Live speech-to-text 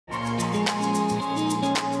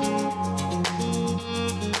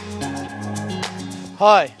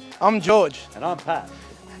Hi, I'm George. And I'm Pat.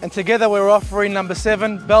 And together we're offering number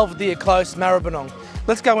 7, Belvedere Close, Maribyrnong.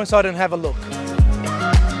 Let's go inside and have a look.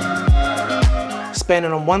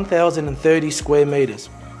 Spanning on 1,030 square metres,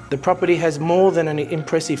 the property has more than an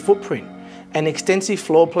impressive footprint, an extensive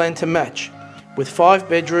floor plan to match, with 5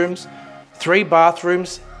 bedrooms, 3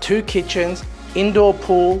 bathrooms, 2 kitchens, indoor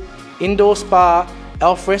pool, indoor spa,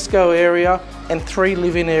 alfresco area and 3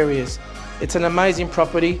 living areas. It's an amazing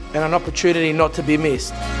property and an opportunity not to be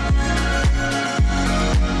missed.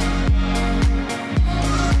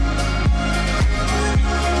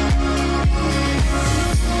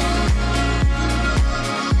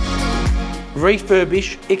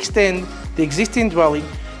 Refurbish, extend the existing dwelling,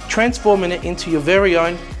 transforming it into your very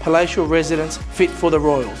own palatial residence fit for the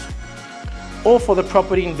royals. Or for the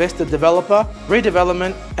property investor developer,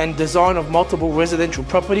 redevelopment and design of multiple residential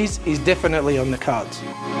properties is definitely on the cards.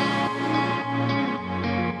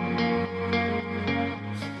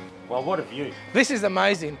 Well, what a view. This is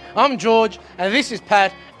amazing. I'm George and this is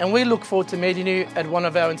Pat, and we look forward to meeting you at one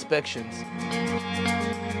of our inspections.